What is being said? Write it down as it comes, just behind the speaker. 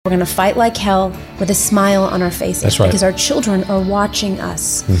We're going to fight like hell with a smile on our faces. That's right. Because our children are watching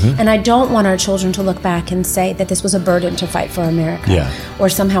us. Mm-hmm. And I don't want our children to look back and say that this was a burden to fight for America. Yeah. Or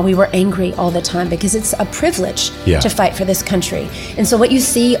somehow we were angry all the time, because it's a privilege to fight for this country. And so what you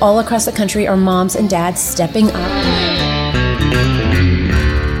see all across the country are moms and dads stepping up.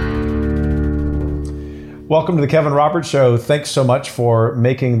 Welcome to the Kevin Roberts Show. Thanks so much for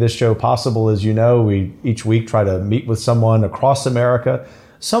making this show possible. As you know, we each week try to meet with someone across America.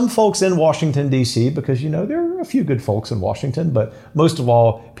 Some folks in Washington, D.C., because, you know, there are a few good folks in Washington, but most of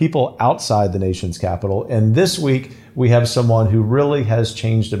all, people outside the nation's capital. And this week, we have someone who really has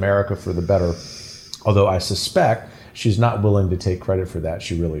changed America for the better, although I suspect she's not willing to take credit for that.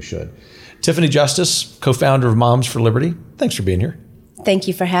 She really should. Tiffany Justice, co-founder of Moms for Liberty. Thanks for being here. Thank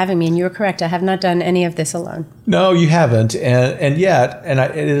you for having me. And you were correct. I have not done any of this alone. No, you haven't. And yet,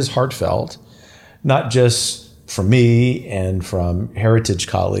 it is heartfelt, not just from me and from heritage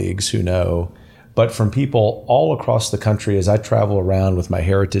colleagues who know, but from people all across the country as I travel around with my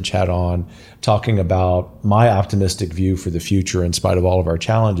heritage hat on, talking about my optimistic view for the future in spite of all of our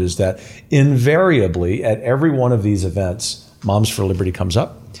challenges, that invariably at every one of these events, Moms for Liberty comes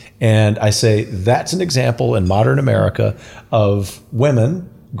up. And I say that's an example in modern America of women,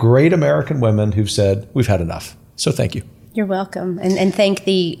 great American women, who've said, we've had enough. So thank you. You're welcome. And thank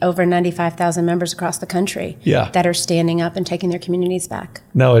the over 95,000 members across the country that are standing up and taking their communities back.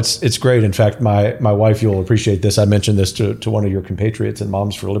 No, it's great. In fact, my wife, you'll appreciate this. I mentioned this to one of your compatriots in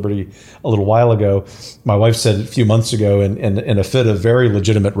Moms for Liberty a little while ago. My wife said a few months ago in a fit of very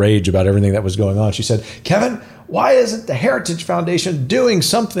legitimate rage about everything that was going on, she said, Kevin, why isn't the Heritage Foundation doing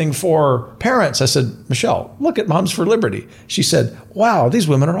something for parents? I said, Michelle, look at Moms for Liberty. She said, wow, these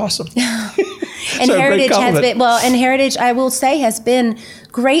women are awesome. And so Heritage has been, and Heritage, I will say, has been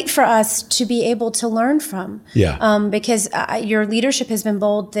great for us to be able to learn from. Yeah. Because your leadership has been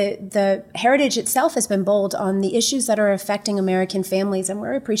bold. The Heritage itself has been bold on the issues that are affecting American families. And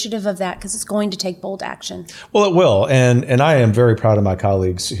we're appreciative of that because it's going to take bold action. Well, it will. And I am very proud of my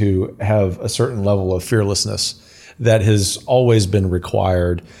colleagues who have a certain level of fearlessness that has always been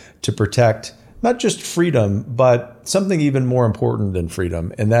required to protect not just freedom, but something even more important than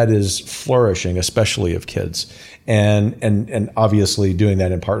freedom, and that is flourishing, especially of kids. And obviously doing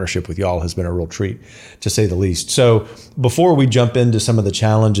that in partnership with y'all has been a real treat, to say the least. So before we jump into some of the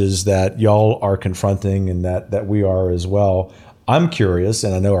challenges that y'all are confronting and that we are as well, I'm curious,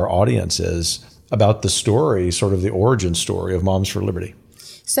 and I know our audience is, about the story, sort of the origin story of Moms for Liberty.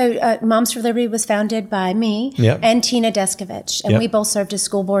 So Moms for Liberty was founded by me and Tina Deskovich, and we both served as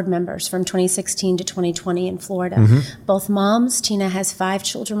school board members from 2016 to 2020 in Florida. Mm-hmm. Both moms. Tina has 5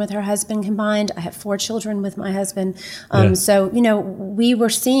 children with her husband combined. I have 4 children with my husband. So, you know, we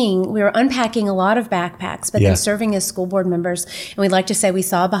were unpacking a lot of backpacks, but then serving as school board members. And we'd like to say we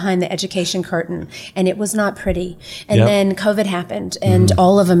saw behind the education curtain, and it was not pretty. And then COVID happened, and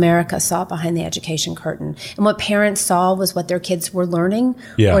all of America saw behind the education curtain. And what parents saw was what their kids were learning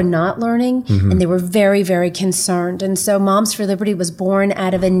or not learning, and they were very, very concerned. And so Moms for Liberty was born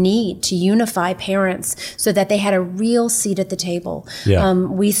out of a need to unify parents so that they had a real seat at the table.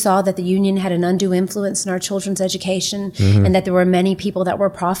 We saw that the union had an undue influence in our children's education, and that there were many people that were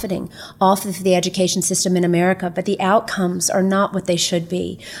profiting off of the education system in America, but the outcomes are not what they should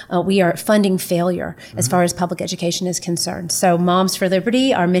be. We are funding failure as far as public education is concerned. So Moms for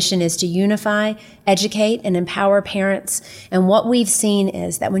Liberty, our mission is to unify, educate, and empower parents. And what we've seen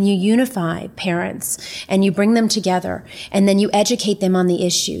is that when you unify parents and you bring them together and then you educate them on the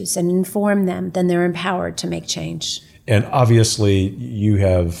issues and inform them, then they're empowered to make change. And obviously you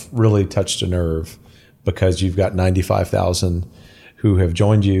have really touched a nerve because you've got 95,000 who have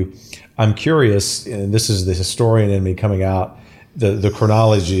joined you. I'm curious, and this is the historian in me coming out, the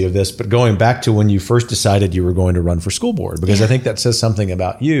chronology of this, but going back to when you first decided you were going to run for school board, because I think that says something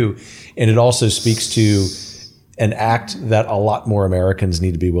about you, and it also speaks to an act that a lot more Americans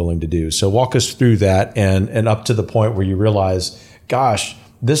need to be willing to do. So walk us through that and up to the point where you realize, gosh,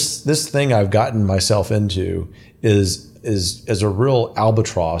 this thing I've gotten myself into is a real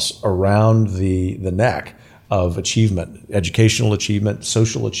albatross around the neck of achievement, educational achievement,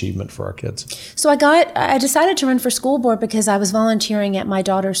 social achievement for our kids. So I decided to run for school board because I was volunteering at my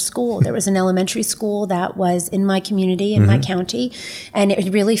daughter's school. There was an elementary school that was in my community, in my county, and it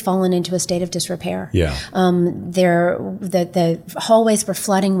had really fallen into a state of disrepair. The hallways were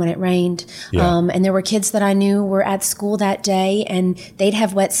flooding when it rained, and there were kids that I knew were at school that day, and they'd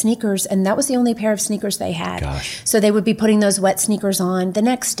have wet sneakers, and that was the only pair of sneakers they had. So they would be putting those wet sneakers on the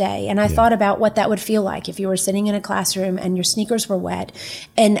next day, and I thought about what that would feel like if you were sitting in a classroom and your sneakers were wet.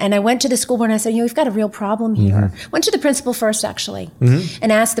 And I went to the school board and I said, we've got a real problem here. Went to the principal first, actually,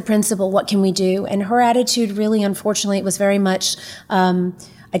 and asked the principal, what can we do? And her attitude really, unfortunately, it was very much,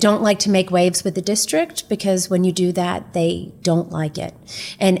 I don't like to make waves with the district because when you do that, they don't like it.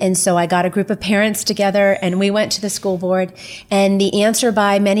 And so I got a group of parents together and we went to the school board, and the answer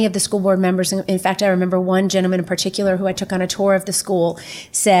by many of the school board members, in fact, I remember one gentleman in particular who I took on a tour of the school,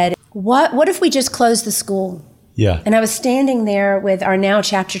 said, what if we just close the school? Yeah. And I was standing there with our now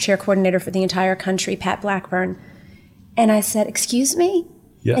chapter chair coordinator for the entire country, Pat Blackburn. And I said, excuse me?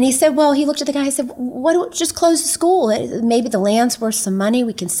 Yeah. And he said, well, he looked at the guy, he said, why don't we just close the school? Maybe the land's worth some money.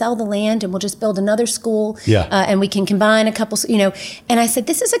 We can sell the land and we'll just build another school. Yeah. And we can combine a couple, And I said,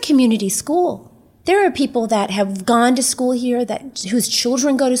 this is a community school. There are people that have gone to school here, whose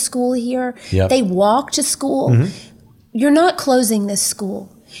children go to school here. Yep. They walk to school. You're not closing this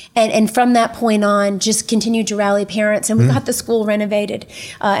school. And from that point on, just continued to rally parents. And we got the school renovated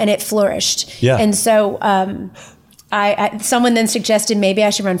and it flourished. Yeah. And so someone then suggested maybe I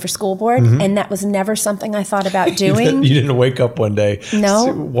should run for school board, and that was never something I thought about doing. You didn't wake up one day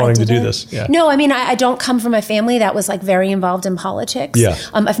wanting to do this. Yeah. No, I mean, I don't come from a family that was like very involved in politics. Yeah.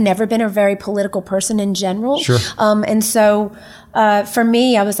 I've never been a very political person in general. Sure. And so for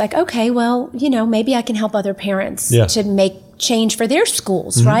me, I was like, okay, well, maybe I can help other parents to make change for their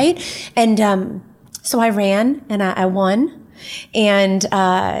schools, right? And so I ran and I won. And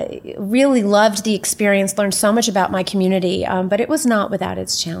really loved the experience, learned so much about my community, but it was not without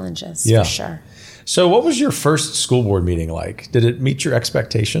its challenges, for sure. So what was your first school board meeting like? Did it meet your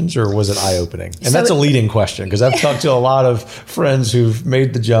expectations or was it eye-opening? And that's a leading question because I've talked to a lot of friends who've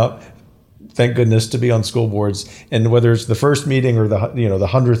made the jump, thank goodness, to be on school boards. And whether it's the first meeting or the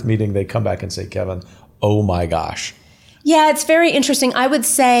 100th meeting, they come back and say, Kevin, oh my gosh. Yeah, it's very interesting. I would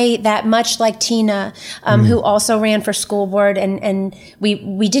say that much like Tina, who also ran for school board, and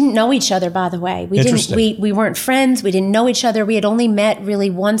we didn't know each other, by the way. We weren't friends. We didn't know each other. We had only met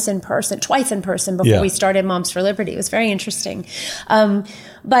really twice in person before we started Moms for Liberty. It was very interesting.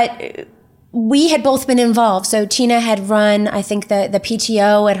 But we had both been involved. So Tina had run, I think, the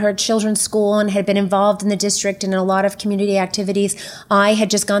PTO at her children's school and had been involved in the district and in a lot of community activities. I had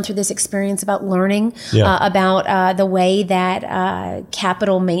just gone through this experience about learning about the way that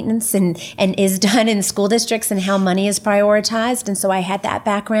capital maintenance and is done in school districts and how money is prioritized. And so I had that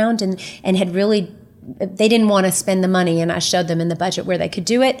background and had really, they didn't want to spend the money, and I showed them in the budget where they could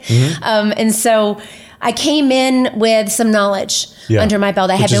do it. And so I came in with some knowledge under my belt.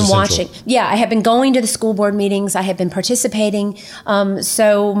 I had been watching. Yeah, I had been going to the school board meetings. I had been participating.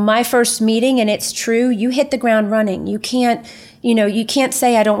 So my first meeting, and it's true, you hit the ground running. You can't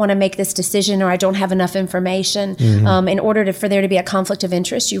say I don't want to make this decision or I don't have enough information. In order for there to be a conflict of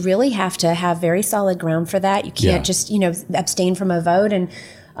interest, you really have to have very solid ground for that. You can't just, abstain from a vote. And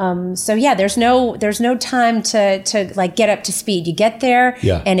there's no time to like get up to speed. You get there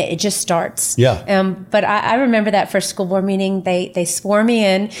and it just starts. But I remember that first school board meeting, they swore me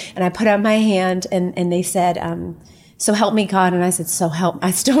in and I put up my hand and they said, so help me God. And I said,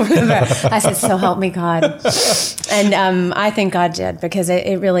 I still remember. I said, so help me God. And I think God did, because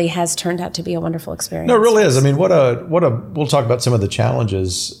it really has turned out to be a wonderful experience. No, it really is. I mean, we'll talk about some of the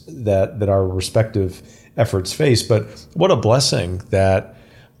challenges that our respective efforts face, but what a blessing that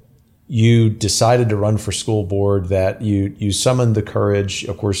you decided to run for school board, that you summoned the courage.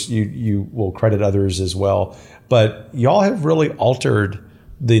 Of course, you will credit others as well, but y'all have really altered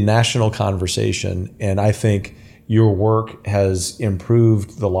the national conversation. And I think your work has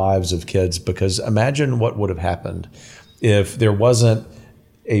improved the lives of kids, because imagine what would have happened if there wasn't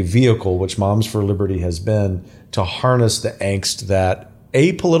a vehicle, which Moms for Liberty has been, to harness the angst that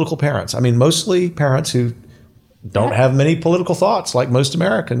apolitical parents, I mean, mostly parents who don't have many political thoughts like most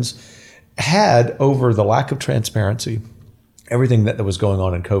Americans, had over the lack of transparency, everything that was going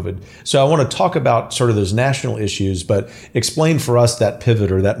on in COVID. So I want to talk about sort of those national issues, but explain for us that pivot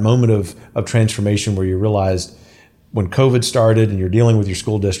or that moment of transformation where you realized when COVID started and you're dealing with your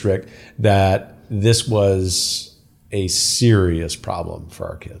school district that this was a serious problem for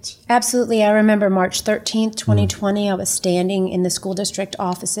our kids. Absolutely. I remember March 13th, 2020, I was standing in the school district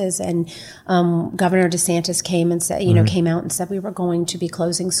offices and Governor DeSantis came and said, came out and said we were going to be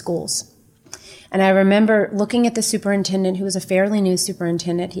closing schools. And I remember looking at the superintendent, who was a fairly new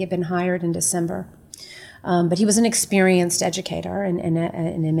superintendent. He had been hired in December, but he was an experienced educator and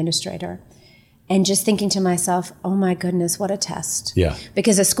an administrator. and just thinking to myself, oh my goodness, what a test. Yeah.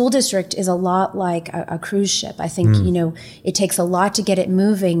 Because a school district is a lot like a cruise ship. I think, it takes a lot to get it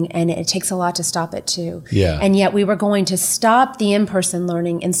moving, and it takes a lot to stop it too. Yeah. And yet we were going to stop the in-person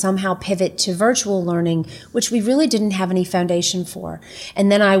learning and somehow pivot to virtual learning, which we really didn't have any foundation for.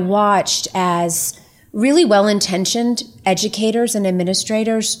 And then I watched as really well-intentioned educators and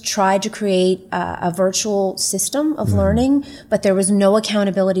administrators tried to create a virtual system of learning, but there was no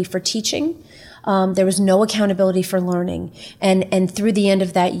accountability for teaching. There was no accountability for learning. And through the end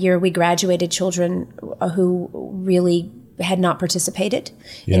of that year, we graduated children who really had not participated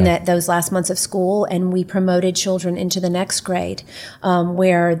in those last months of school, and we promoted children into the next grade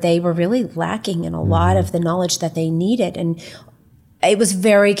where they were really lacking in a lot of the knowledge that they needed. And it was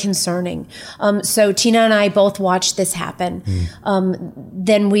very concerning. So Tina and I both watched this happen.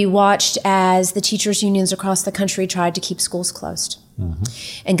 Then we watched as the teachers' unions across the country tried to keep schools closed.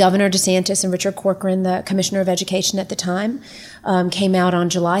 And Governor DeSantis and Richard Corcoran, the Commissioner of Education at the time, came out on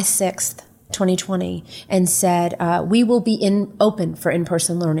July 6th, 2020, and said, we will be open for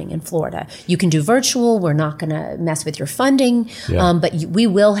in-person learning in Florida. You can do virtual. We're not going to mess with your funding, but we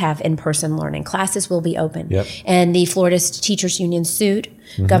will have in-person learning. Classes will be open. And the Florida Teachers Union sued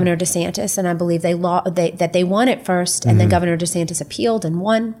Governor DeSantis, and I believe they won it first, and then Governor DeSantis appealed and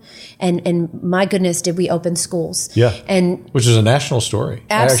won. And my goodness, did we open schools? And which is a national story,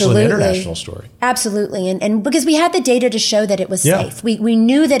 absolutely, actually an international story. Absolutely, and because we had the data to show that it was safe, we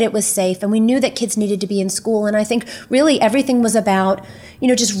knew that it was safe, and we knew that kids needed to be in school. And I think really everything was about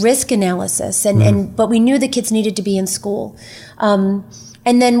just risk analysis, and but we knew the kids needed to be in school. And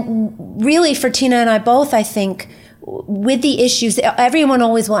then really for Tina and I both, I think, with the issues, everyone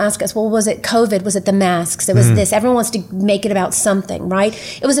always will ask us, well, was it COVID? Was it the masks? It was this. Everyone wants to make it about something, right?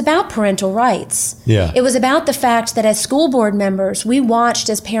 It was about parental rights. It was about the fact that as school board members, we watched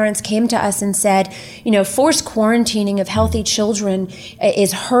as parents came to us and said, forced quarantining of healthy children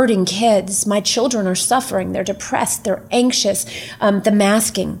is hurting kids. My children are suffering. They're depressed. They're anxious. The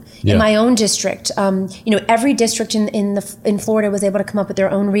masking in my own district, every district in Florida was able to come up with their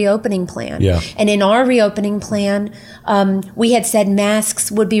own reopening plan. And in our reopening plan, we had said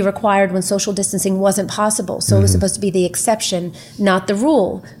masks would be required when social distancing wasn't possible. So it was supposed to be the exception, not the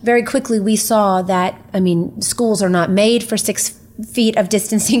rule. Very quickly, we saw that, schools are not made for 6 feet of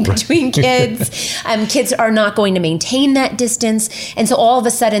distancing between kids. Kids are not going to maintain that distance. And so all of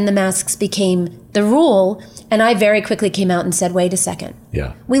a sudden, the masks became the rule. And I very quickly came out and said, wait a second.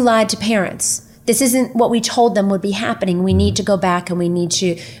 We lied to parents. This isn't what we told them would be happening. We need to go back and we need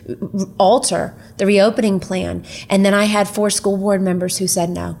to alter the reopening plan. And then I had 4 school board members who said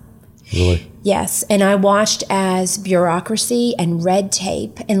no. Really? Yes. And I watched as bureaucracy and red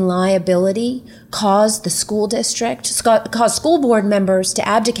tape and liability caused the school district, caused school board members to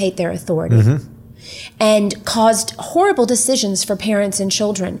abdicate their authority. And caused horrible decisions for parents and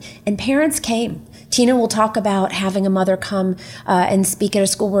children. And parents came. Tina will talk about having a mother come and speak at a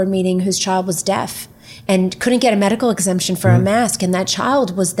school board meeting whose child was deaf and couldn't get a medical exemption for a mask. And that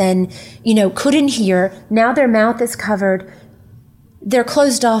child was then, couldn't hear. Now their mouth is covered. They're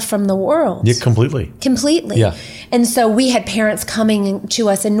closed off from the world. Completely. And so we had parents coming to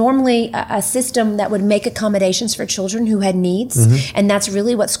us, and normally a system that would make accommodations for children who had needs, and that's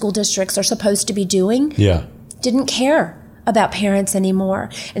really what school districts are supposed to be doing, didn't care about parents anymore.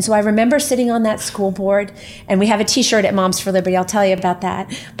 And so I remember sitting on that school board, and we have a t-shirt at Moms for Liberty, I'll tell you about that.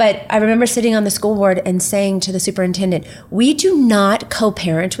 But I remember sitting on the school board and saying to the superintendent, we do not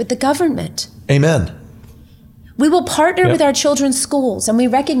co-parent with the government. Amen. We will partner with our children's schools, and we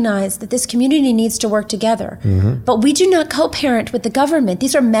recognize that this community needs to work together. But we do not co-parent with the government.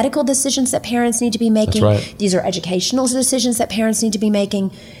 These are medical decisions that parents need to be making. That's right. These are educational decisions that parents need to be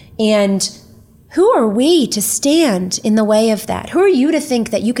making. And who are we to stand in the way of that? Who are you to think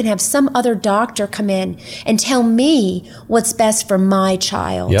that you can have some other doctor come in and tell me what's best for my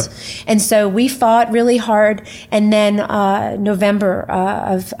child? And so we fought really hard. And then November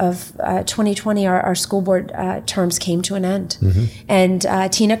of 2020, our school board terms came to an end.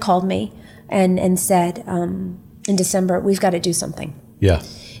 And Tina called me and said, in December, we've got to do something.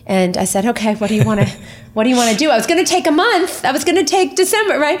 And I said, okay, what do you want to do? I was going to take a month. I was going to take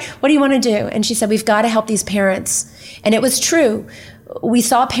December, right? What do you want to do? And she said, we've got to help these parents. And it was true. We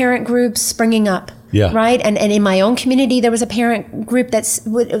saw parent groups springing up, right? And in my own community, there was a parent group that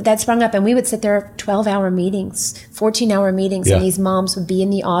sprung up, and we would sit there 12-hour meetings, 14-hour meetings, and these moms would be in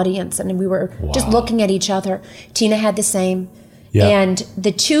the audience, and we were just looking at each other. Tina had the same. And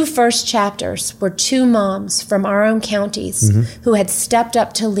the 2 first chapters were 2 moms from our own counties who had stepped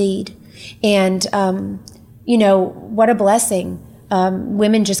up to lead. And, what a blessing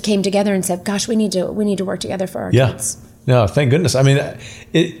women just came together and said, gosh, we need to work together for our kids. No, thank goodness. I mean,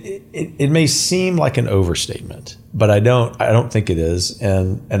 it may seem like an overstatement, but I don't think it is.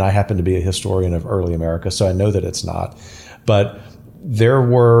 And I happen to be a historian of early America, so I know that it's not. But there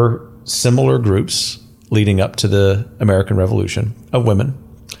were similar groups leading up to the American Revolution of women,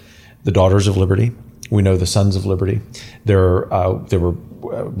 the Daughters of Liberty. We know the Sons of Liberty. There were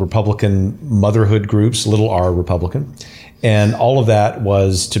Republican motherhood groups, little r Republican. And all of that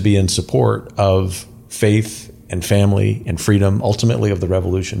was to be in support of faith and family and freedom, ultimately of the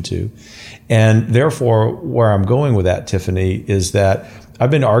revolution too. And therefore, where I'm going with that, Tiffany, is that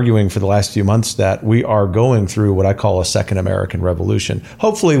I've been arguing for the last few months that we are going through what I call a second American Revolution,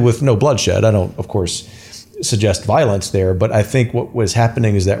 hopefully with no bloodshed. I don't, of course, suggest violence there, but I think what was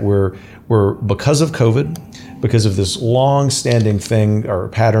happening is that we're because of COVID, because of this long-standing thing or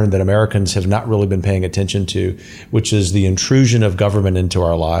pattern that Americans have not really been paying attention to, which is the intrusion of government into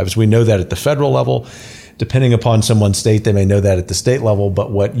our lives. We know that at the federal level. Depending upon someone's state, they may know that at the state level.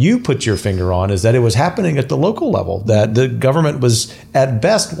 But what you put your finger on is that it was happening at the local level, that the government was at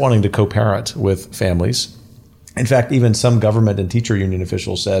best wanting to co-parent with families. In fact, even some government and teacher union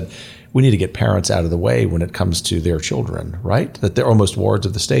officials said, we need to get parents out of the way when it comes to their children, right? That they're almost wards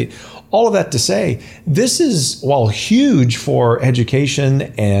of the state. All of that to say, this is, while huge for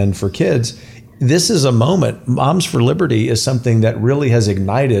education and for kids, this is a moment. Moms for Liberty is something that really has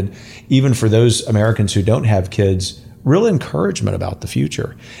ignited, even for those Americans who don't have kids, real encouragement about the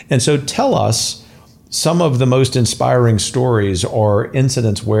future. And so tell us some of the most inspiring stories or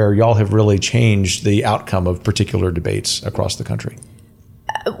incidents where y'all have really changed the outcome of particular debates across the country.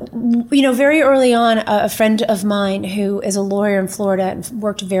 Very early on, a friend of mine who is a lawyer in Florida and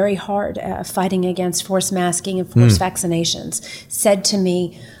worked very hard fighting against forced masking and forced vaccinations said to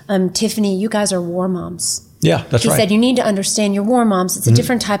me, Tiffany, you guys are war moms. Yeah, that's right. He said, you need to understand you're war moms. It's a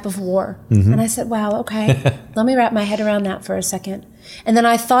different type of war. And I said, wow, okay. Let me wrap my head around that for a second. And then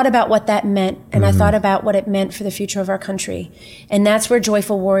I thought about what that meant, and I thought about what it meant for the future of our country. And that's where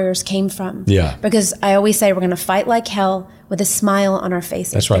Joyful Warriors came from. Yeah. Because I always say we're going to fight like hell with a smile on our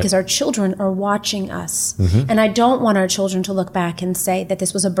faces. That's right. Because our children are watching us. And I don't want our children to look back and say that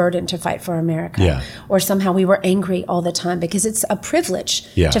this was a burden to fight for America. Or somehow we were angry all the time, because it's a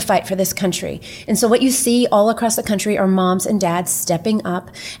privilege to fight for this country. And so what you see all across the country are moms and dads stepping up.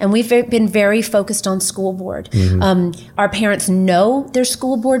 And we've been very focused on school board. Our parents know they're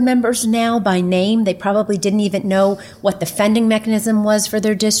school board members now by name. They probably didn't even know what the funding mechanism was for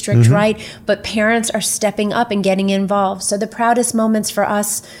their district, right? But parents are stepping up and getting involved. So the proudest moments for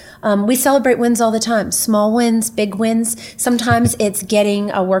us, we celebrate wins all the time. Small wins, big wins. Sometimes it's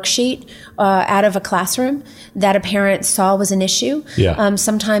getting a worksheet out of a classroom that a parent saw was an issue.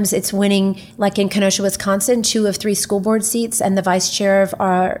 Sometimes it's winning, like in Kenosha, Wisconsin, 2 of 3 school board seats, and the vice chair of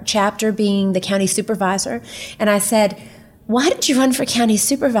our chapter being the county supervisor. And I said, why did you run for county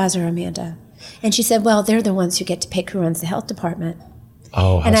supervisor, Amanda? And she said, well, they're the ones who get to pick who runs the health department.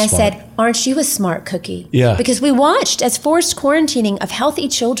 Oh, and I smart. said, aren't you a smart cookie? Yeah. Because we watched as forced quarantining of healthy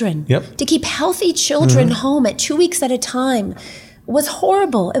children to keep healthy children home at 2 weeks at a time was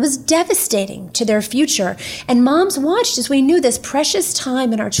horrible. It was devastating to their future. And moms watched as we knew this precious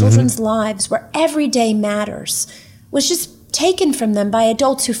time in our children's lives where every day matters was just taken from them by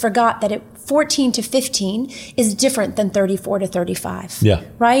adults who forgot that it 14 to 15 is different than 34 to 35. Yeah.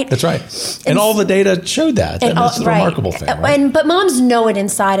 Right? That's right. And all the data showed that. And that's a remarkable thing. Right? But moms know it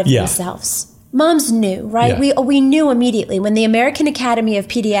inside of themselves. Moms knew, right? We knew immediately when the American Academy of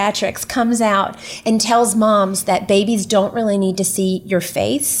Pediatrics comes out and tells moms that babies don't really need to see your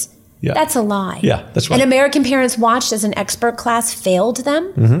face. That's a lie. Yeah, that's right. And American parents watched as an expert class failed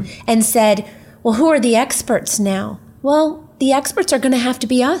them and said, well, who are the experts now? Well, the experts are going to have to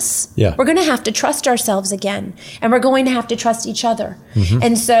be us. We're going to have to trust ourselves again, and we're going to have to trust each other.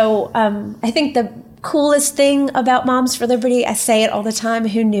 And so I think the coolest thing about Moms for Liberty, I say it all the time,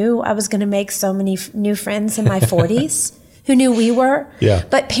 who knew I was going to make so many new friends in my 40s? Who knew we were?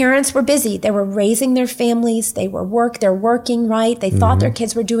 But parents were busy. They were raising their families. They're working, right? They thought their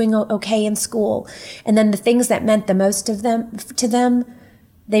kids were doing okay in school. And then the things that meant the most to them,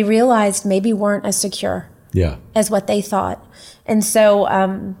 they realized maybe weren't as secure as what they thought. And so,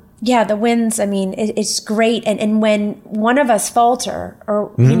 the wins, I mean, it's great. And when one of us falter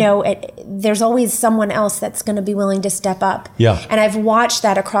or, there's always someone else that's going to be willing to step up. And I've watched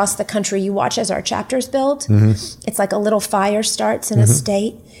that across the country. You watch as our chapters build. It's like a little fire starts in a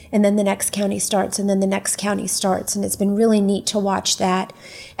state, and then the next county starts, and then the next county starts. And it's been really neat to watch that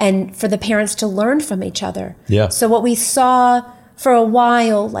and for the parents to learn from each other. So what we saw for a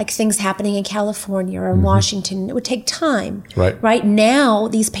while, like things happening in California or in Washington, it would take time. Right now,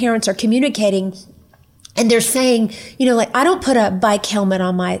 these parents are communicating and they're saying, like, I don't put a bike helmet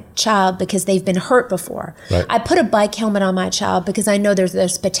on my child because they've been hurt before. I put a bike helmet on my child because I know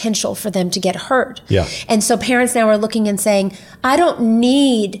there's potential for them to get hurt. And so parents now are looking and saying, I don't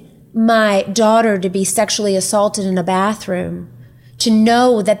need my daughter to be sexually assaulted in a bathroom to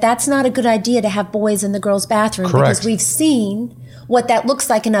know that that's not a good idea to have boys in the girls' bathroom. Because we've seen what that looks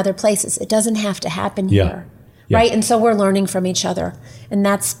like in other places. It doesn't have to happen here. Right? And so we're learning from each other. And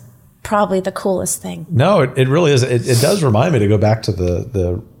that's probably the coolest thing. No, it really is. It does remind me to go back to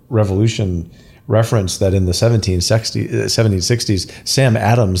the revolution reference that in the 1760s, Sam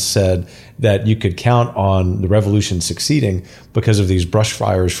Adams said that you could count on the revolution succeeding because of these brush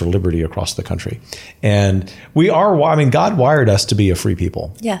fires for liberty across the country. And God wired us to be a free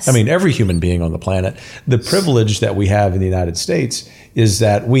people. Yes. Every human being on the planet. The privilege that we have in the United States is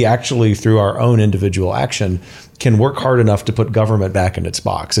that we actually, through our own individual action, can work hard enough to put government back in its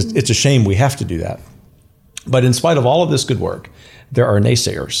box. It's a shame we have to do that. But in spite of all of this good work, there are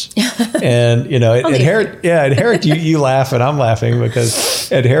naysayers. And, at Heritage, you laugh and I'm laughing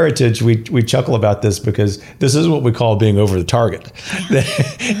because at Heritage, we chuckle about this because this is what we call being over the target.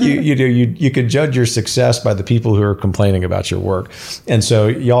 You can judge your success by the people who are complaining about your work. And so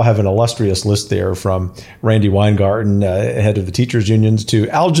y'all have an illustrious list there from Randy Weingarten, head of the teachers unions, to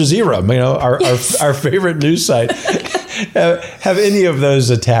Al Jazeera, our favorite news site. Have any of those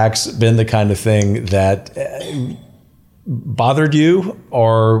attacks been the kind of thing that bothered you,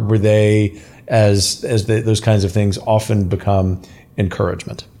 or were they, those kinds of things often become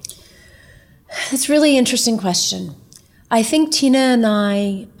encouragement? That's a really interesting question. I think Tina and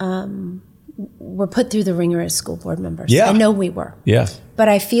I were put through the ringer as school board members. I know we were. But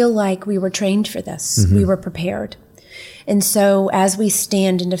I feel like we were trained for this. We were prepared. And so as we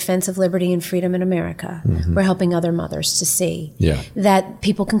stand in defense of liberty and freedom in America, we're helping other mothers to see that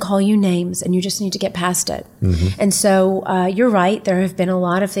people can call you names and you just need to get past it. And so you're right. There have been a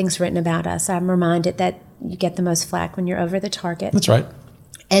lot of things written about us. I'm reminded that you get the most flack when you're over the target. That's right.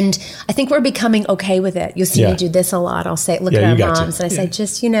 And I think we're becoming okay with it. You'll see me do this a lot. I'll say, look at our moms, and I say,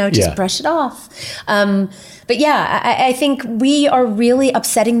 just brush it off. But I think we are really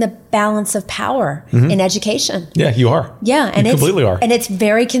upsetting the balance of power in education. Yeah, you are. Yeah, and you completely are. And it's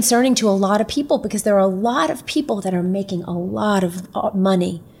very concerning to a lot of people because there are a lot of people that are making a lot of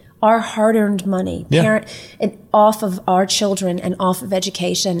money, our hard-earned money, off of our children and off of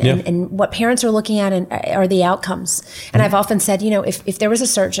education. And what parents are looking at are the outcomes. And I've often said, if there was a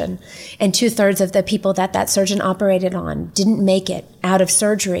surgeon and 2/3 of the people that surgeon operated on didn't make it out of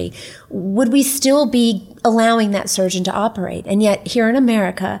surgery, would we still be allowing that surgeon to operate? And yet here in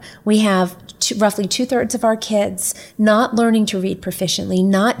America, we have roughly 2/3 of our kids not learning to read proficiently,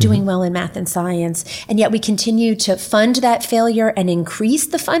 not doing well in math and science, and yet we continue to fund that failure and increase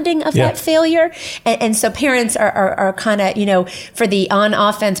the funding of that failure. And so parents are kind of, for the on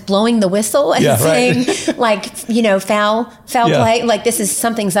offense, blowing the whistle and saying, foul play, like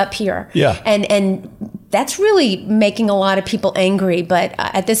something's up here. And that's really making a lot of people angry. But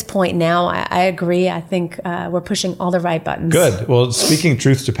at this point now, I agree. I think we're pushing all the right buttons. Good. Well, speaking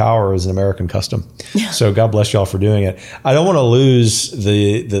truth to power is an American custom. So God bless y'all for doing it. I don't want to lose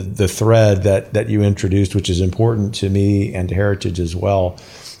the thread that you introduced, which is important to me and to Heritage as well,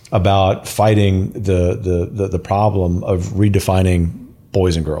 about fighting the problem of redefining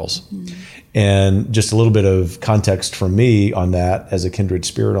boys and girls. And just a little bit of context from me on that as a kindred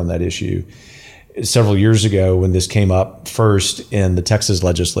spirit on that issue. Several years ago, when this came up first in the Texas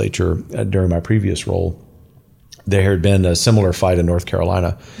legislature during my previous role, there had been a similar fight in North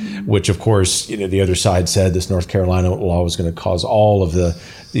Carolina, which, of course, the other side said this North Carolina law was going to cause all of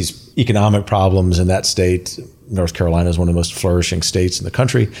these economic problems in that state. North Carolina is one of the most flourishing states in the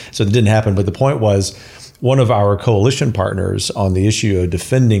country, so it didn't happen. But the point was, one of our coalition partners on the issue of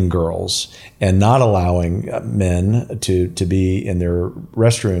defending girls and not allowing men to be in their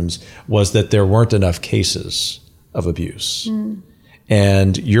restrooms was that there weren't enough cases of abuse.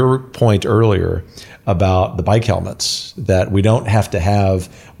 And your point earlier about the bike helmets, that we don't have to have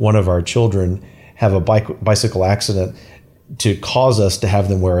one of our children have a bicycle accident to cause us to have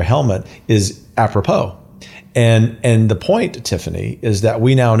them wear a helmet, is apropos. And the point, Tiffany, is that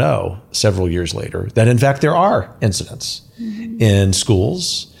we now know several years later that in fact there are incidents in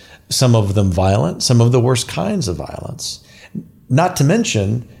schools, some of them violent, some of the worst kinds of violence. Not to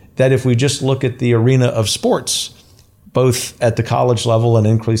mention that if we just look at the arena of sports, both at the college level and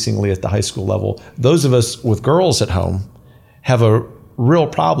increasingly at the high school level, those of us with girls at home have a real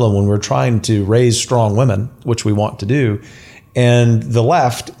problem when we're trying to raise strong women, which we want to do, And the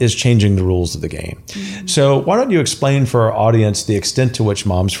left is changing the rules of the game. Mm-hmm. So why don't you explain for our audience the extent to which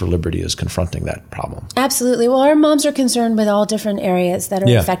Moms for Liberty is confronting that problem? Absolutely. Well, our moms are concerned with all different areas that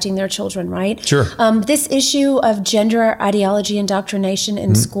are affecting their children, right? Sure. This issue of gender ideology indoctrination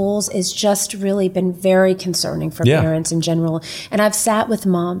in schools is just really been very concerning for parents in general. And I've sat with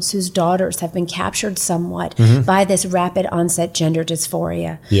moms whose daughters have been captured somewhat by this rapid onset gender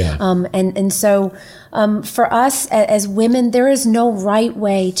dysphoria. Yeah. And so for us as women, there is no right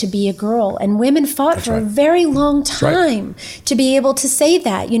way to be a girl. And women fought for a very long time to be able to say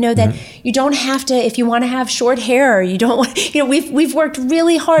that, that you don't have to, if you want to have short hair, you don't want, we've worked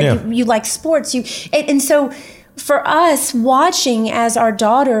really hard. Yeah. You like sports, and so for us, watching as our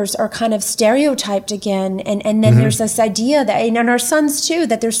daughters are kind of stereotyped again, and then there's this idea that, and our sons too,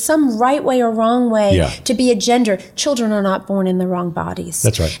 that there's some right way or wrong way to be a gender. Children are not born in the wrong bodies.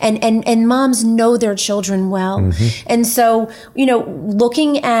 That's right. And moms know their children well. And so,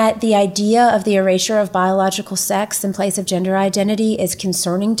 looking at the idea of the erasure of biological sex in place of gender identity is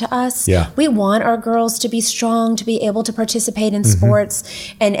concerning to us. Yeah. We want our girls to be strong, to be able to participate in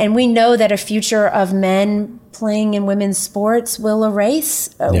sports. And we know that a future of men playing in women's sports will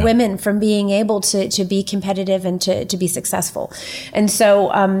erase women from being able to be competitive and to be successful. And so,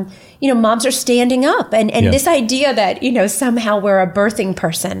 moms are standing up. And this idea that, somehow we're a birthing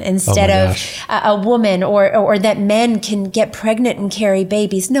person instead of a woman, or that men can get pregnant and carry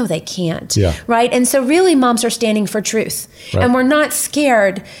babies. No, they can't. Yeah. Right? And so really moms are standing for truth. Right. And we're not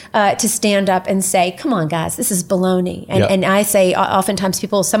scared to stand up and say, come on, guys, this is baloney. And I say, oftentimes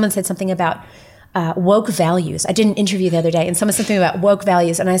someone said something about woke values. I did an interview the other day, and someone said something about woke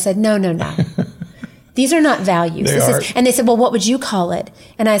values, and I said, no. These are not values. And they said, well, what would you call it?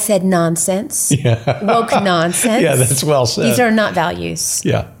 And I said, nonsense. Yeah. Woke nonsense. Yeah, that's well said. These are not values.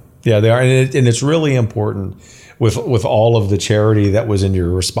 Yeah, they are. And it's really important with all of the charity that was in your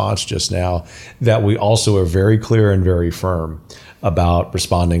response just now, that we also are very clear and very firm about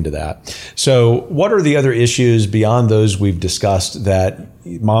responding to that. So what are the other issues beyond those we've discussed that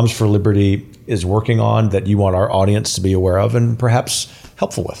Moms for Liberty is working on that you want our audience to be aware of and perhaps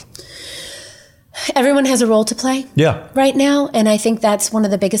helpful with? Everyone has a role to play right now. And I think that's one of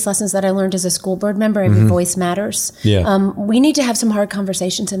the biggest lessons that I learned as a school board member. Every voice matters. Yeah. We need to have some hard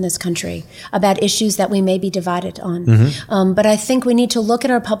conversations in this country about issues that we may be divided on. But I think we need to look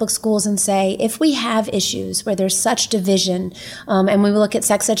at our public schools and say, if we have issues where there's such division, and we look at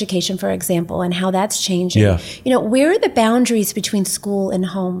sex education, for example, and how that's changing, where are the boundaries between school and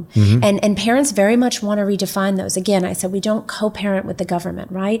home? And parents very much want to redefine those. Again, I said, we don't co-parent with the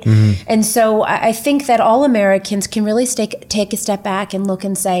government, right? And so I think that all Americans can really take a step back and look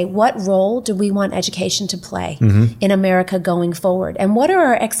and say, what role do we want education to play in America going forward? And what are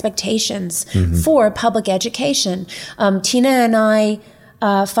our expectations for public education? Tina and I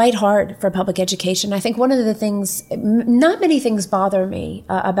fight hard for public education. I think one of the things, not many things bother me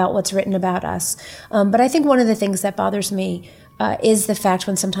about what's written about us, but I think one of the things that bothers me is the fact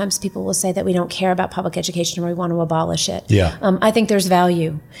when sometimes people will say that we don't care about public education or we want to abolish it. Yeah. I think there's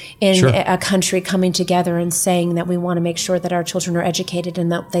value in a country coming together and saying that we want to make sure that our children are educated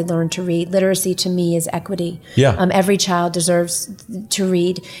and that they learn to read. Literacy to me is equity. Yeah. Every child deserves to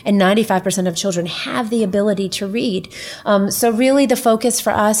read, and 95% of children have the ability to read. So really the focus for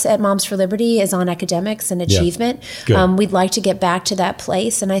us at Moms for Liberty is on academics and achievement. We'd like to get back to that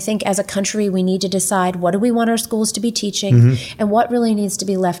place. And I think as a country, we need to decide, what do we want our schools to be teaching? And what really needs to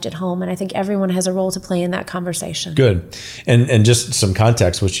be left at home. And I think everyone has a role to play in that conversation. Good. And just some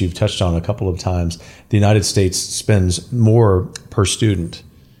context, which you've touched on a couple of times, the United States spends more per student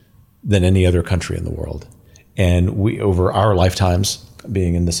than any other country in the world. And we, over our lifetimes,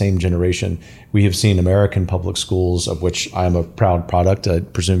 being in the same generation, we have seen American public schools, of which I'm a proud product, I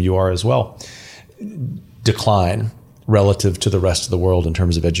presume you are as well, decline relative to the rest of the world in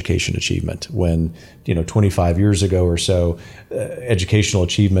terms of education achievement. When, 25 years ago or so, educational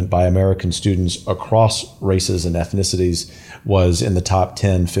achievement by American students across races and ethnicities was in the top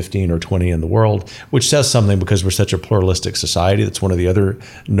 10, 15, or 20 in the world, which says something because we're such a pluralistic society. That's one of the other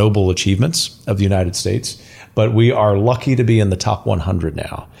noble achievements of the United States. But we are lucky to be in the top 100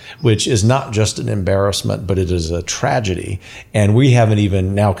 now, which is not just an embarrassment, but it is a tragedy. And we haven't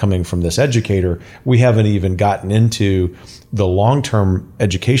even, now coming from this educator, we haven't even gotten into the long-term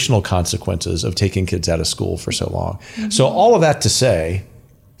educational consequences of taking kids out of school for so long. So all of that to say,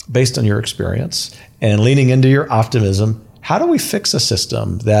 based on your experience and leaning into your optimism, how do we fix a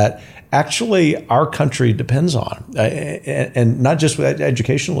system that actually our country depends on, and not just with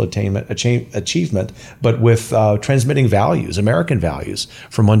educational achievement, but with transmitting values, American values,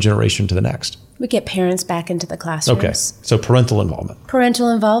 from one generation to the next? We get parents back into the classrooms. Okay, so parental involvement. Parental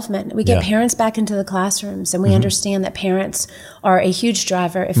involvement. We get parents back into the classrooms, and we understand that parents are a huge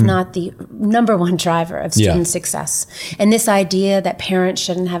driver, if not the number one driver of student success. And this idea that parents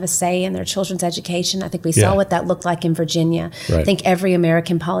shouldn't have a say in their children's education, I think we saw what that looked like in Virginia. Right. I think every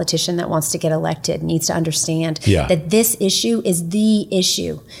American politician that wants to get elected needs to understand that this issue is the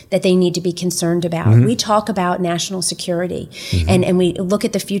issue that they need to be concerned about. We talk about national security, and we look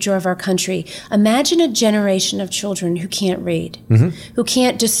at the future of our country. Imagine a generation of children who can't read, who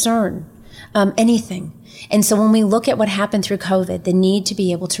can't discern anything. And so when we look at what happened through COVID, the need to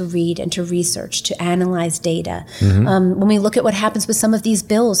be able to read and to research, to analyze data, when we look at what happens with some of these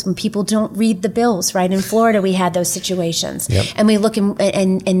bills, when people don't read the bills, right? In Florida, we had those situations. And we look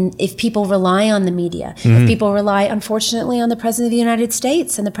and if people rely on the media, if people rely, unfortunately, on the President of the United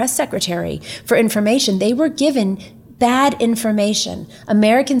States and the press secretary for information, they were given bad information.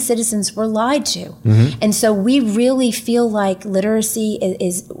 American citizens were lied to. And so we really feel like literacy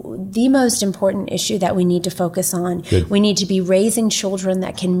is the most important issue that we need to focus on. We need to be raising children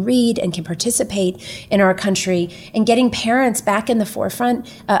that can read and can participate in our country, and getting parents back in the forefront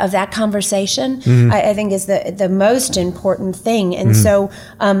of that conversation, I think is the most important thing. And so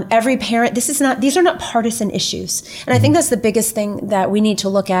every parent, these are not partisan issues. And I think that's the biggest thing that we need to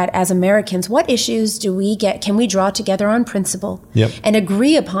look at as Americans. What issues can we draw together on principle and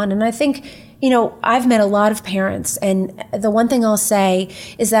agree upon? And I think, I've met a lot of parents, and the one thing I'll say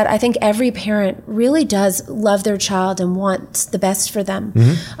is that I think every parent really does love their child and wants the best for them.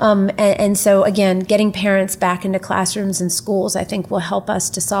 And so, again, getting parents back into classrooms and schools, I think, will help us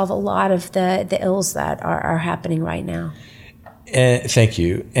to solve a lot of the ills that are happening right now. Thank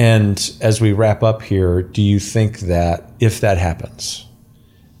you. And as we wrap up here, do you think that if that happens,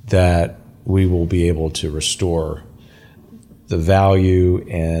 that we will be able to restore the value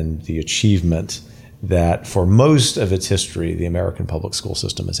and the achievement that for most of its history, the American public school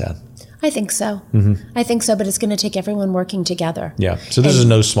system has had? I think so. I think so, but it's going to take everyone working together. Yeah. So this is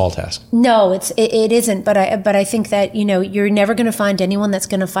no small task. No, it isn't. But I think that you're never going to find anyone that's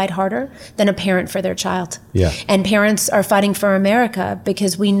going to fight harder than a parent for their child. Yeah. And parents are fighting for America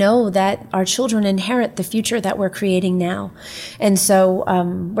because we know that our children inherit the future that we're creating now. And so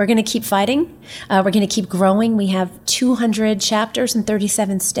we're going to keep fighting. We're going to keep growing. We have 200 chapters in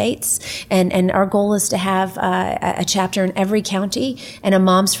 37 states, and our goal is to have a chapter in every county and a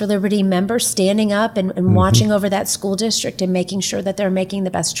Moms for Liberty member standing up and watching over that school district and making sure that they're making the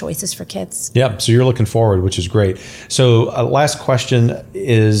best choices for kids. Yeah, so you're looking forward, which is great. So last question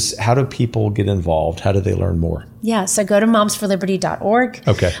is, how do people get involved? How do they learn more? Yeah, so go to momsforliberty.org.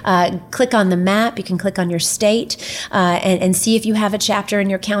 Okay. Click on the map. You can click on your state and see if you have a chapter in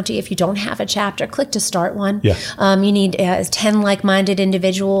your county. If you don't have a chapter, click to start one. Yeah. You need 10 like-minded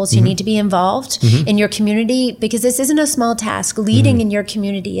individuals. You need to be involved in your community, because this isn't a small task. Leading in your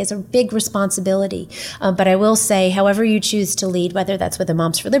community is a big responsibility. But I will say, however you choose to lead, whether that's with a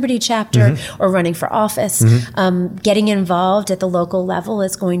Moms for Liberty chapter or running for office, getting involved at the local level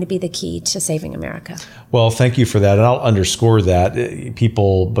is going to be the key to saving America. Well, thank you for that. And I'll underscore that.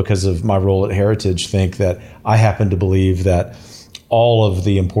 People, because of my role at Heritage, think that I happen to believe that all of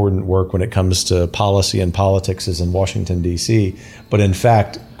the important work when it comes to policy and politics is in Washington, D.C., but in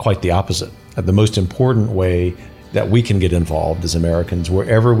fact, quite the opposite. The most important way that we can get involved as Americans,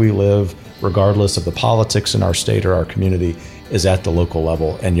 wherever we live, regardless of the politics in our state or our community, is at the local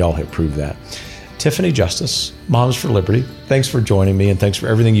level, and y'all have proved that. Tiffany Justice, Moms for Liberty, thanks for joining me, and thanks for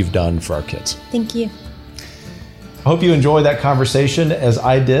everything you've done for our kids. Thank you. I hope you enjoyed that conversation as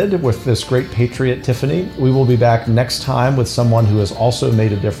I did with this great patriot, Tiffany. We will be back next time with someone who has also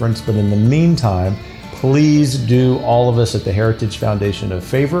made a difference. But in the meantime, please do all of us at the Heritage Foundation a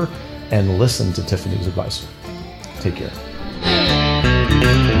favor and listen to Tiffany's advice. Take care.